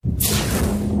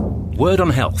Word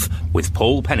on Health with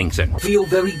Paul Pennington for your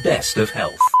very best of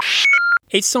health.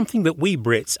 It's something that we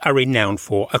Brits are renowned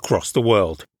for across the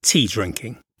world, tea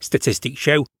drinking. Statistics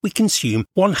show we consume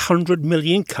 100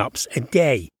 million cups a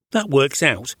day. That works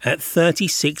out at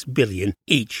 36 billion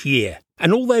each year.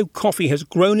 And although coffee has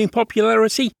grown in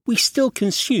popularity, we still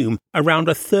consume around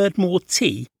a third more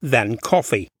tea than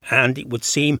coffee. And it would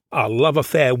seem our love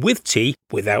affair with tea,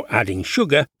 without adding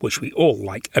sugar, which we all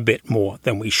like a bit more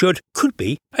than we should, could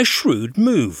be a shrewd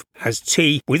move, as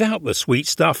tea without the sweet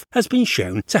stuff has been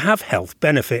shown to have health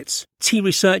benefits. Tea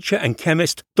researcher and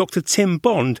chemist Dr. Tim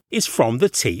Bond is from the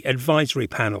Tea Advisory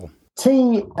Panel.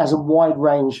 Tea has a wide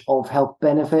range of health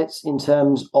benefits in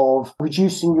terms of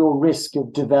reducing your risk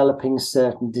of developing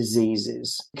certain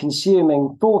diseases.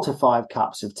 Consuming 4 to 5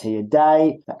 cups of tea a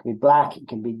day, that can be black, it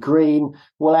can be green,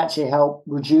 will actually help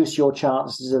reduce your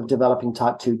chances of developing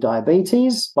type 2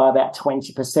 diabetes by about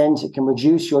 20%. It can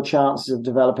reduce your chances of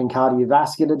developing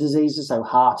cardiovascular diseases, so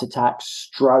heart attack,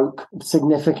 stroke,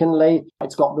 significantly.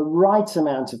 It's got the right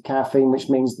amount of caffeine, which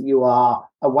means that you are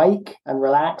awake and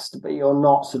relaxed, but you're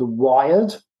not sort of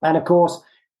wired. And of course,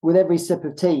 with every sip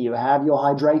of tea you have, you're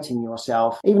hydrating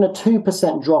yourself. Even a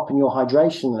 2% drop in your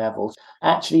hydration levels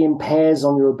actually impairs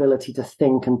on your ability to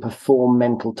think and perform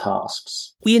mental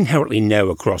tasks. We inherently know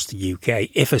across the UK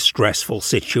if a stressful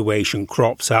situation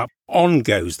crops up, on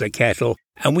goes the kettle,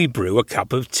 and we brew a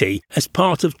cup of tea as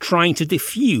part of trying to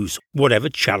diffuse whatever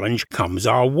challenge comes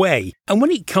our way. And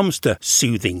when it comes to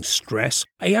soothing stress,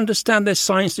 I understand there's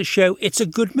science to show it's a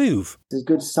good move. There's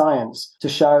good science to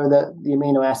show that the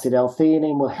amino acid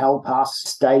L-theanine will help us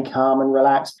stay calm and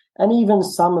relaxed. And even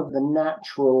some of the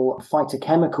natural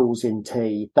phytochemicals in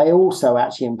tea, they also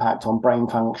actually impact on brain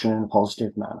function in a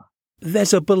positive manner.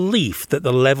 There's a belief that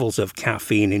the levels of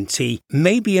caffeine in tea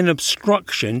may be an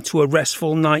obstruction to a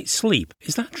restful night's sleep.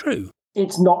 Is that true?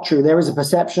 It's not true. There is a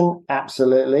perception,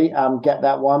 absolutely, get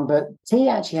that one. But tea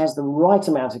actually has the right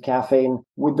amount of caffeine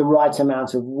with the right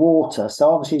amount of water. So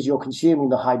obviously, as you're consuming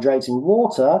the hydrating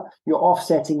water, you're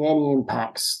offsetting any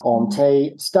impacts on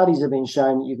tea. Studies have been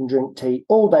shown that you can drink tea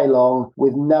all day long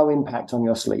with no impact on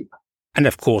your sleep. And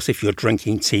of course, if you're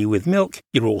drinking tea with milk,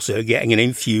 you're also getting an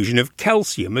infusion of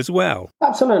calcium as well.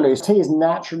 Absolutely. Tea is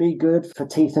naturally good for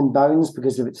teeth and bones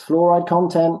because of its fluoride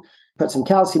content. Put some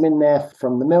calcium in there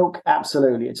from the milk.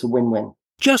 Absolutely. It's a win-win.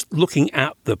 Just looking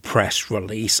at the press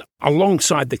release,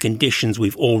 alongside the conditions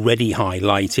we've already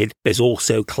highlighted, there's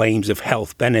also claims of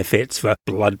health benefits for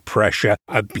blood pressure,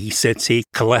 obesity,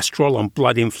 cholesterol and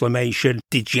blood inflammation,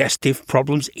 digestive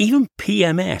problems, even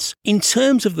PMS. In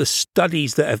terms of the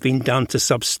studies that have been done to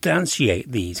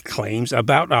substantiate these claims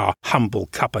about our humble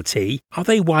cup of tea, are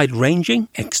they wide-ranging,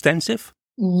 extensive?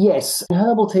 Yes.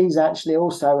 Herbal teas actually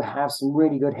also have some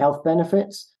really good health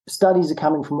benefits. Studies are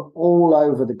coming from all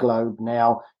over the globe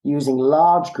now using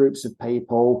large groups of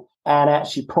people and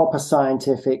actually proper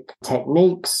scientific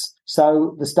techniques.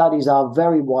 So the studies are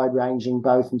very wide-ranging,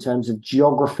 both in terms of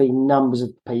geography, numbers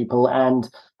of people, and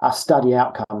study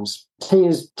outcomes. Tea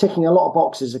is ticking a lot of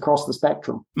boxes across the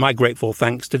spectrum. My grateful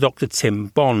thanks to Dr. Tim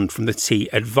Bond from the Tea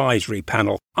Advisory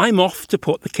Panel. I'm off to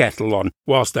put the kettle on.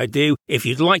 Whilst I do, if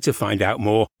you'd like to find out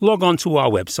more, log on to our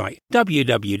website,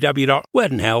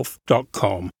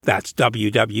 www.wordandhealth.com. That's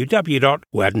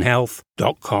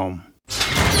www.wordandhealth.com.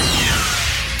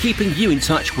 Keeping you in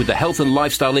touch with the health and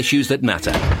lifestyle issues that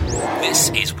matter. This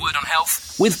is Word on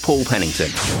Health with Paul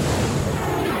Pennington.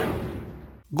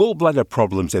 Gallbladder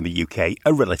problems in the UK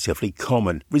are relatively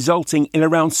common, resulting in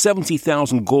around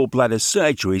 70,000 gallbladder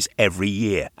surgeries every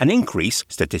year, an increase,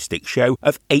 statistics show,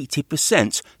 of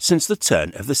 80% since the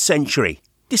turn of the century.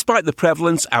 Despite the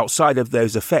prevalence outside of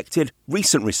those affected,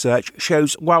 recent research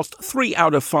shows whilst 3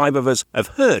 out of 5 of us have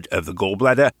heard of the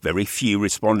gallbladder, very few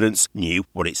respondents knew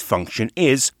what its function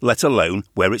is, let alone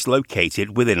where it's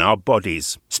located within our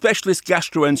bodies. Specialist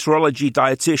gastroenterology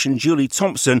dietitian Julie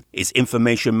Thompson is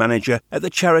information manager at the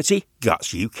charity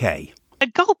Guts UK. A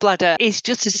gallbladder is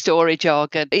just a storage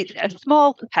organ. It's a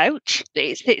small pouch.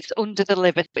 It sits under the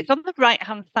liver. It's on the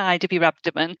right-hand side of your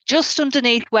abdomen, just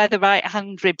underneath where the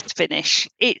right-hand ribs finish.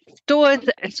 It stores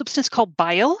a substance called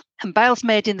bile, and bile's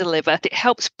made in the liver. It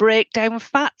helps break down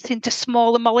fats into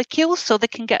smaller molecules so they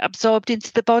can get absorbed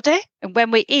into the body. And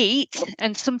when we eat,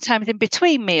 and sometimes in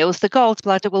between meals, the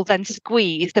gallbladder will then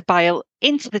squeeze the bile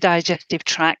into the digestive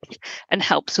tract and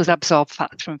helps us absorb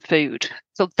fats from food.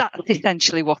 So that's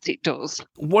essentially what it does.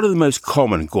 What are the most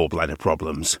common gallbladder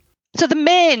problems? So the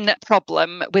main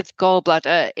problem with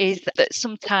gallbladder is that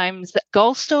sometimes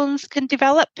gallstones can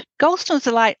develop. Gallstones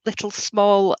are like little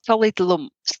small solid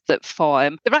lumps that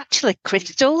form. They're actually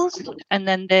crystals, and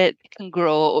then they can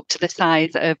grow up to the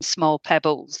size of small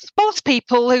pebbles. Most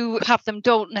people who have them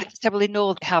don't necessarily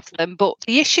know they have them, but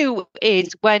the issue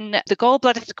is when the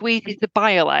gallbladder squeezes the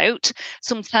bile out,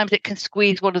 sometimes it can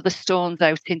squeeze one of the stones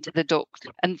out into the duct,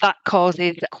 and that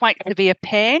causes quite severe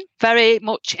pain, very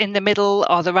much in the middle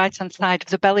or the right-hand side of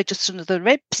the belly, just under the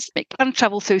ribs. It can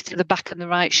travel through to the back and the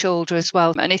right shoulder as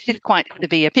well, and it is quite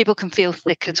severe. People can feel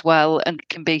sick as well and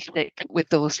can be sick with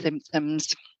those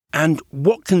symptoms. And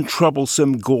what can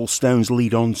troublesome gallstones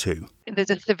lead on to?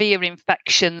 There's a severe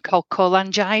infection called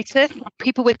cholangitis.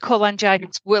 People with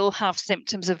cholangitis will have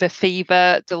symptoms of a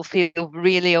fever. They'll feel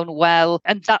really unwell,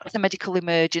 and that's a medical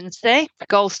emergency.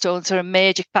 Gallstones are a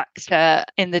major factor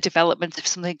in the development of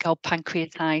something called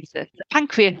pancreatitis. The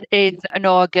pancreas is an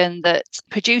organ that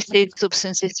produces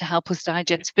substances to help us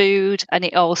digest food, and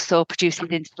it also produces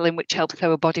insulin, which helps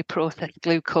our body process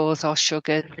glucose or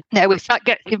sugars. Now, if that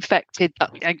gets infected,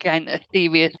 that's again a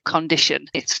serious condition.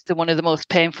 It's one of the most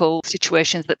painful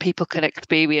situations that people can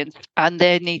experience, and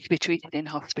they need to be treated in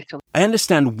hospital. I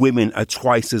understand women are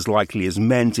twice as likely as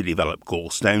men to develop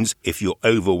gallstones. If you're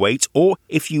overweight or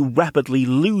if you rapidly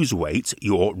lose weight,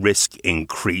 your risk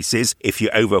increases. If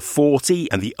you're over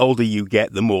 40 and the older you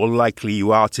get, the more likely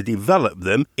you are to develop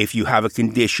them. If you have a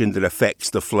condition that affects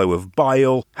the flow of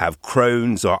bile, have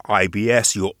Crohn's or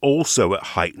IBS, you're also at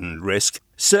heightened risk.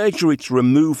 Surgery to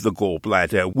remove the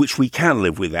gallbladder, which we can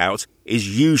live without,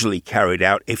 is usually carried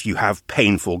out if you have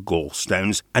painful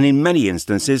gallstones, and in many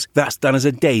instances, that's done as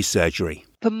a day surgery.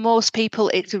 For most people,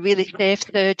 it's a really safe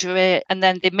surgery, and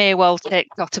then they may well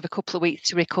take sort of a couple of weeks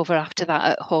to recover after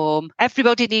that at home.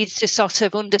 Everybody needs to sort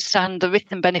of understand the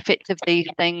risks and benefits of these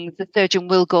things. The surgeon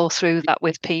will go through that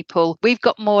with people. We've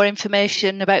got more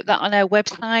information about that on our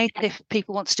website if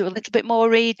people want to do a little bit more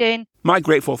reading. My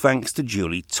grateful thanks to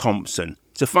Julie Thompson.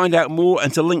 To find out more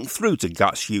and to link through to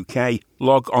Guts UK,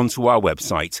 log onto our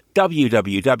website,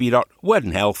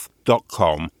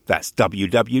 www.wordandhealth.com. That's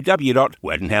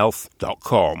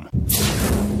www.wordandhealth.com.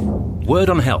 Word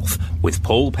on Health with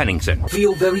Paul Pennington for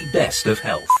your very best of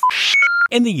health.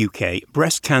 In the UK,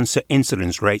 breast cancer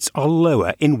incidence rates are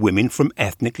lower in women from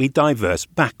ethnically diverse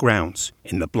backgrounds.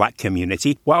 In the black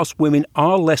community, whilst women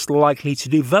are less likely to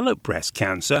develop breast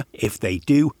cancer, if they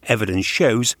do, evidence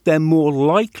shows they're more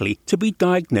likely to be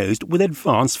diagnosed with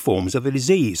advanced forms of the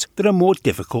disease that are more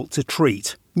difficult to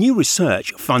treat. New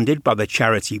research funded by the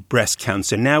charity Breast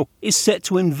Cancer Now is set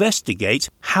to investigate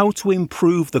how to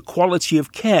improve the quality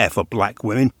of care for black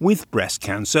women with breast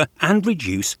cancer and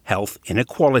reduce health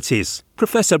inequalities.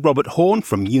 Professor Robert Horne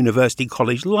from University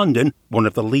College London, one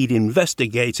of the lead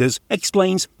investigators,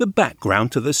 explains the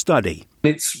background to the study.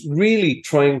 It's really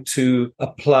trying to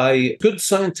apply good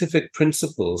scientific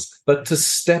principles, but to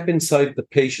step inside the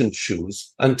patient's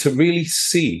shoes and to really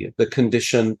see the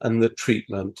condition and the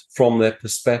treatment from their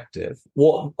perspective.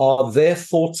 What are their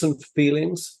thoughts and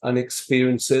feelings and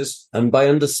experiences? And by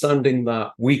understanding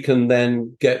that, we can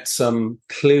then get some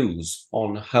clues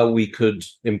on how we could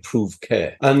improve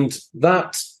care. And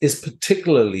that is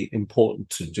particularly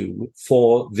important to do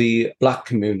for the black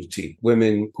community,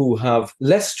 women who have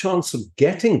less chance of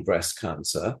getting breast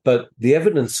cancer, but the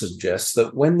evidence suggests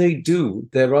that when they do,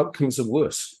 their outcomes are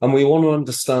worse. And we want to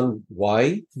understand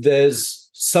why. There's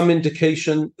some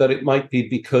indication that it might be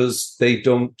because they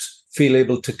don't feel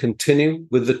able to continue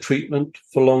with the treatment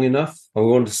for long enough. And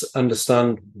we want to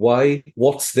understand why,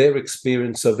 what's their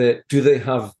experience of it? Do they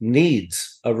have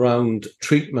needs around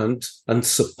treatment and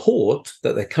support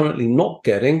that they're currently not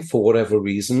getting for whatever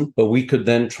reason? But we could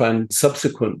then try and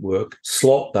subsequent work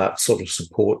slot that sort of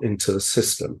support into the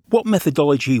system. What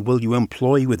methodology will you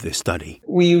employ with this study?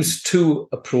 We use two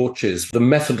approaches. The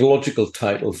methodological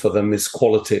title for them is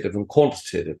qualitative and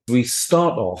quantitative. We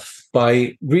start off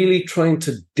by really trying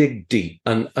to dig deep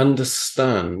and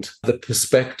understand the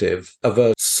perspective of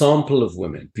a sample of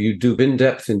women. You do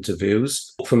in-depth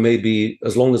interviews for maybe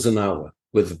as long as an hour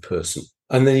with the person.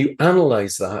 And then you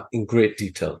analyze that in great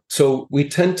detail. So we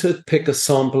tend to pick a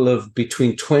sample of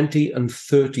between 20 and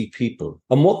 30 people.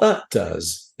 And what that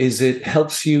does is it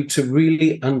helps you to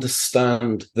really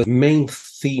understand the main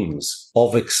themes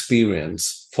of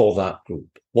experience for that group.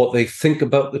 What they think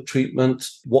about the treatment,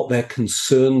 what their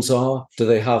concerns are. Do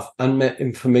they have unmet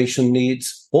information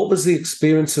needs? What was the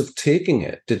experience of taking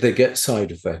it? Did they get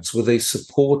side effects? Were they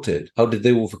supported? How did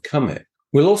they overcome it?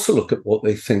 We'll also look at what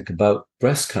they think about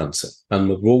breast cancer and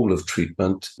the role of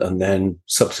treatment and then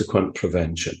subsequent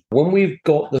prevention. When we've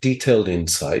got the detailed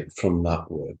insight from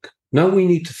that work, now we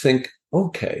need to think,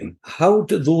 okay, how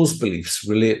do those beliefs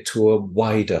relate to a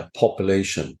wider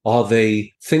population? Are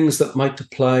they things that might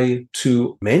apply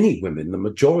to many women, the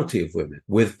majority of women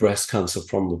with breast cancer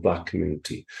from the Black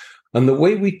community? And the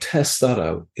way we test that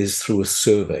out is through a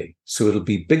survey. So it'll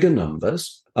be bigger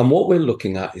numbers. And what we're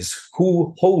looking at is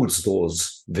who holds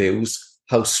those views,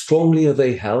 how strongly are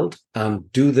they held,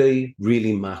 and do they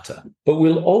really matter? But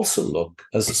we'll also look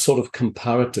as a sort of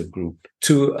comparative group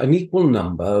to an equal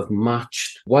number of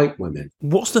matched white women.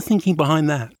 What's the thinking behind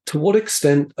that? To what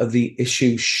extent are the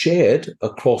issues shared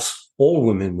across all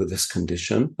women with this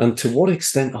condition? And to what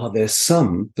extent are there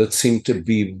some that seem to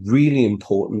be really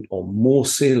important or more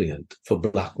salient for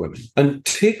Black women? And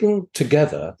taken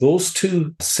together, those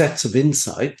two sets of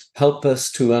insight help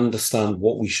us to understand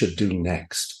what we should do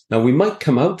next. Now, we might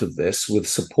come out of this with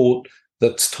support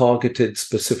that's targeted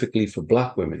specifically for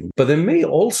Black women, but there may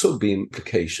also be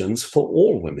implications for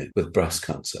all women with breast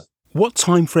cancer. What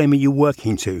time frame are you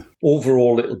working to?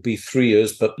 Overall, it'll be 3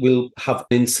 years, but we'll have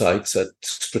insights at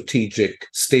strategic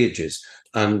stages,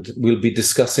 and we'll be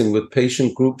discussing with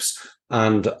patient groups,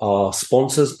 and our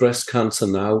sponsors, Breast Cancer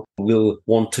Now, will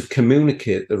want to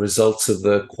communicate the results of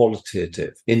the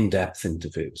qualitative, in-depth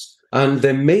interviews. And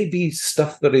there may be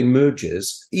stuff that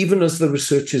emerges, even as the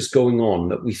research is going on,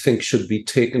 that we think should be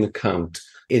taken account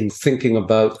in thinking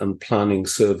about and planning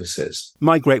services.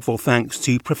 My grateful thanks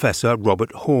to Professor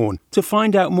Robert Horne. To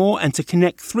find out more and to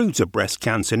connect through to Breast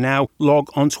Cancer Now, log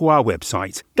onto our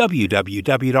website,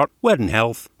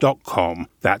 www.wordonhealth.com.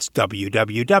 That's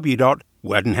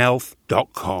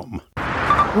www.wordonhealth.com.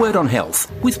 Word on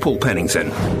Health with Paul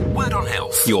Pennington. Word on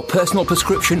Health, your personal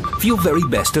prescription for your very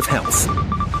best of health.